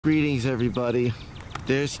Greetings everybody,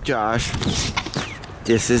 there's Josh,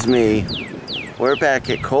 this is me. We're back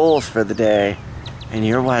at Kohl's for the day, and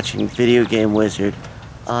you're watching Video Game Wizard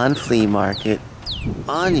on Flea-Market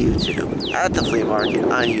on YouTube, at the Flea-Market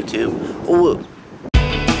on YouTube. Ooh.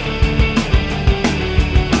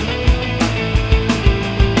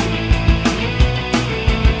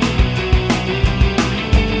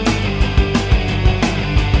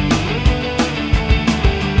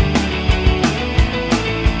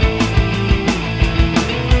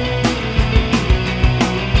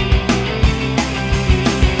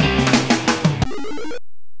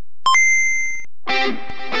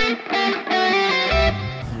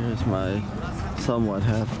 My somewhat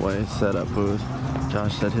halfway setup booth.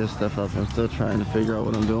 Josh set his stuff up. I'm still trying to figure out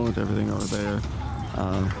what I'm doing with everything over there.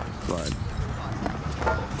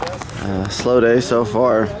 Slow day so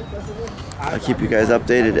far. I'll keep you guys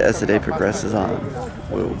updated as the day progresses on.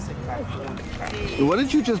 Whoa. What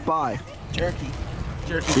did you just buy? Jerky.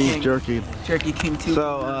 Beef jerky. Jerky King 2.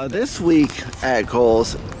 So this week at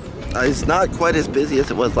Kohl's, it's not quite as busy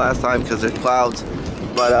as it was last time because there's clouds,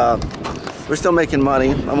 but we're still making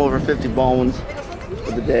money. I'm over 50 bones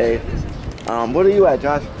for the day. What are you at,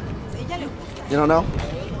 Josh? You don't know?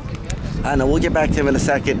 I know, we'll get back to him in a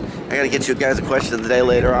second. I gotta get you guys a question of the day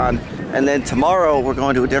later on. And then tomorrow, we're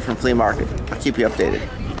going to a different flea market. I'll keep you updated.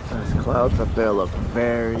 Those clouds up there look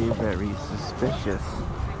very, very suspicious.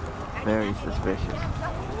 Very suspicious.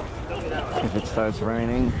 If it starts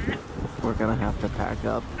raining, we're gonna have to pack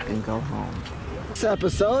up and go home. This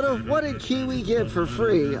episode of What Did Kiwi Get for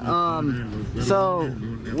Free? So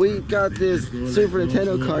we got this Super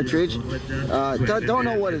Nintendo cartridge. Don't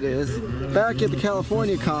know what it is. Back at the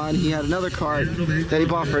California con, he had another cart that he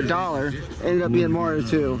bought for $1. Ended up being Mario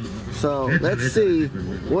 2. So let's see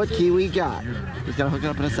what Kiwi got. He's gonna hook it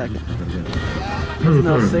up in a second. There's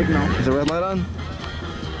no signal. Is the red light on?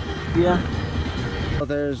 Yeah.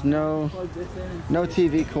 There's no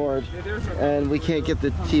TV cord, and we can't get the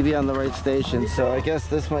TV on the right station, so I guess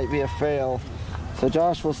this might be a fail. So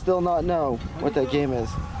Josh will still not know what that game is.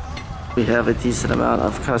 We have a decent amount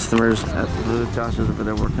of customers at the booth. Josh is over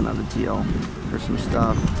there working on the deal for some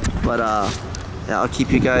stuff. But yeah, I'll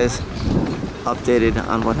keep you guys updated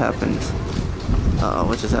on what happens.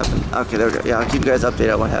 What just happened? Okay, there we go. Yeah, I'll keep you guys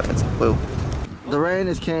updated on what happens. Woo. The rain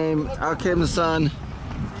out came the sun.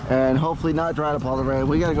 And hopefully not dried up all the rain.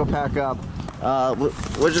 We gotta go pack up.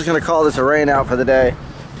 We're just gonna call this a rain out for the day.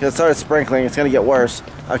 Because it started sprinkling, it's gonna get worse.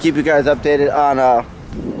 I'll keep you guys updated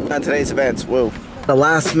on today's events. Woo. The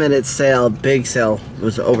last minute sale, big sale,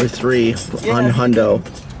 was over 3 on Hundo.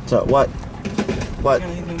 So what?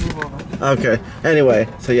 Okay, anyway,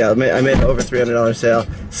 so yeah, I made an over $300 sale.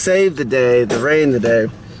 Saved the day, the rain today.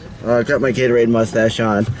 Got my Gatorade mustache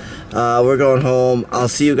on. We're going home. I'll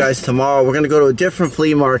see you guys tomorrow. We're gonna go to a different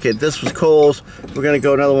flea market. This was Kohl's. We're gonna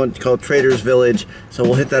go to another one called Trader's Village. So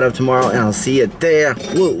we'll hit that up tomorrow, and I'll see you there.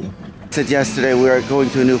 Woo! I said yesterday we are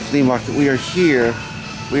going to a new flea market. We are here.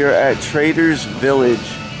 We are at Trader's Village,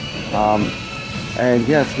 and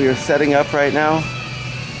yes, we are setting up right now.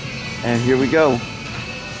 And here we go.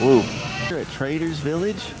 Woo! We're at Trader's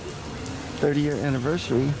Village, 30-year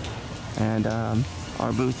anniversary, and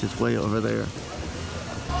our booth is way over there.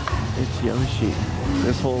 It's Yoshi.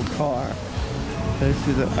 This whole car. This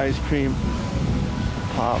is an ice cream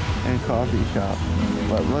pop and coffee shop.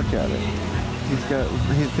 But look at it. He's got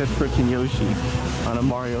freaking Yoshi on a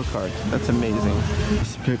Mario Kart. That's amazing.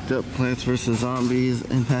 Just picked up Plants vs. Zombies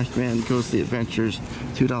and Pac-Man Ghostly Adventures,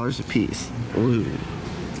 $2 a piece. Ooh.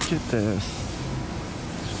 Look at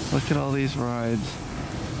this. Look at all these rides.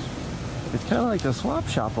 It's kind of like the swap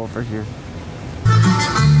shop over here.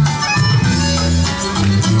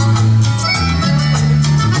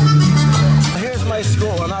 Here's my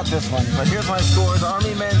school, well not this one, but here's my scores.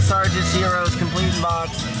 Army Men, Sergeants, Heroes, Complete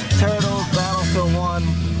Box, Turtles, Battlefield 1,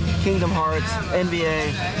 Kingdom Hearts,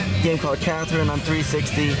 NBA, game called Catherine on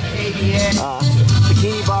 360,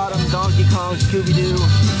 Bikini Bottom, Donkey Kong, Scooby-Doo,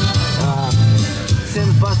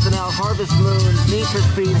 Sims Bustin' Out, Harvest Moon, Need for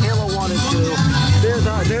Speed, Halo 1 and 2.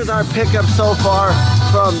 There's our pickup so far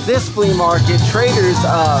from this flea market, Trader's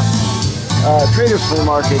Flea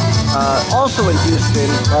Market, also in Houston,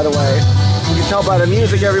 by the way. You can tell by the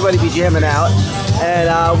music, everybody be jamming out.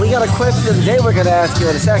 And we got a question of the day we're gonna ask you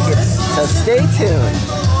in a second, so stay tuned.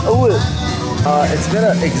 Ooh. It's been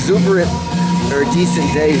an exuberant or a decent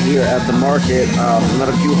day here at the market. We met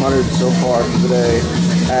a few hundred so far for the day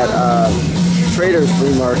at Trader's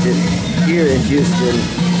Flea Market here in Houston.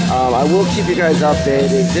 I will keep you guys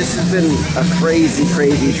updated. This has been a crazy,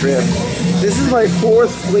 crazy trip. This is my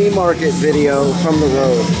 4th flea market video from the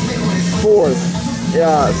road. 4th.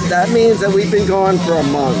 Yeah, that means that we've been gone for a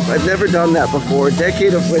month. I've never done that before.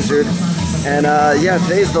 Decade of Wizzard. And yeah,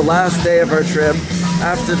 today's the last day of our trip.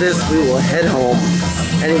 After this, we will head home.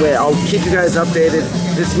 Anyway, I'll keep you guys updated.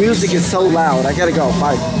 This music is so loud. I gotta go.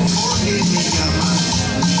 Bye.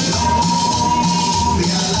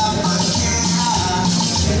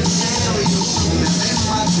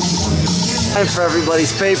 Time for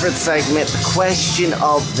everybody's favorite segment, the question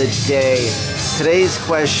of the day. Today's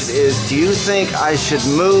question is, do you think I should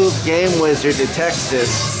move Game Wizzard to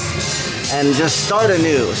Texas and just start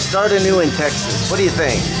anew in Texas? What do you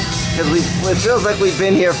think? Because it feels like we've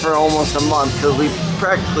been here for almost a month, because we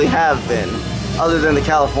practically have been, other than the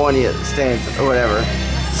California stance or whatever.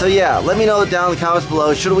 So yeah, let me know down in the comments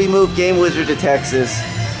below, should we move Game Wizzard to Texas?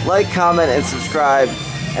 Like, comment, and subscribe,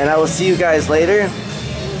 and I will see you guys later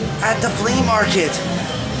at the flea market.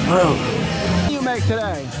 Whoa. What do you make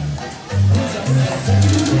today?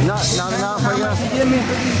 Not enough, I guess. Give me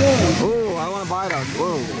 50 cents. Ooh, I want to buy those.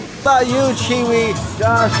 Whoa. Not you, Chiwi,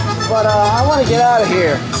 Josh, but I want to get out of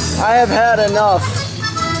here. I have had enough.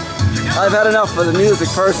 I've had enough for the music,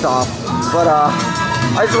 first off, but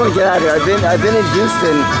I just want to get out of here. I've been in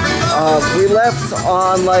Houston. We left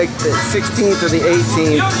on like the 16th or the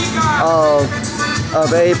 18th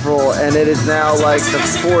of April, and it is now like the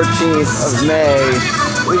 14th of May.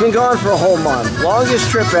 We've been gone for a whole month. Longest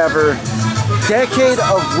trip ever. Decade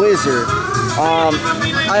of Wizzard.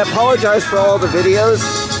 I apologize for all the videos,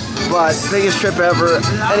 but biggest trip ever.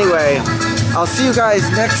 Anyway, I'll see you guys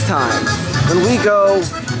next time when we go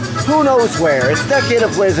who knows where. It's Decade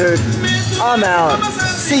of Wizzard. I'm out.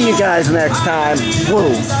 See you guys next time.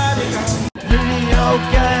 Woo. Video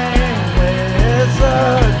game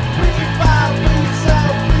Wizzard.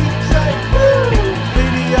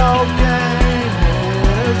 Video game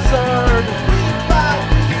Wizzard.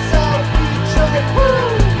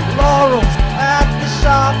 Laurel's at the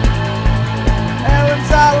shop.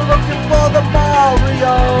 Aaron's out looking for the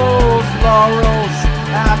Marios. Laurel's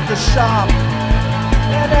at the shop.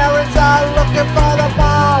 And Aaron's out looking for the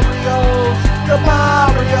Marios. The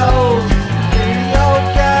Marios. Video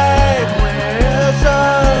game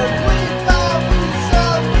Wizzard.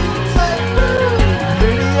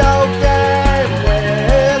 Video game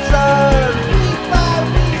Wizzard.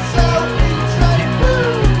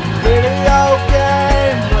 Video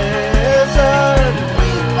game Wizzard.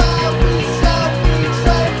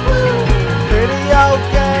 Video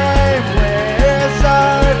game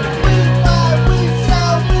Wizzard.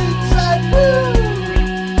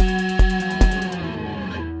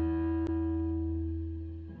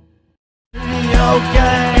 Video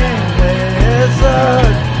game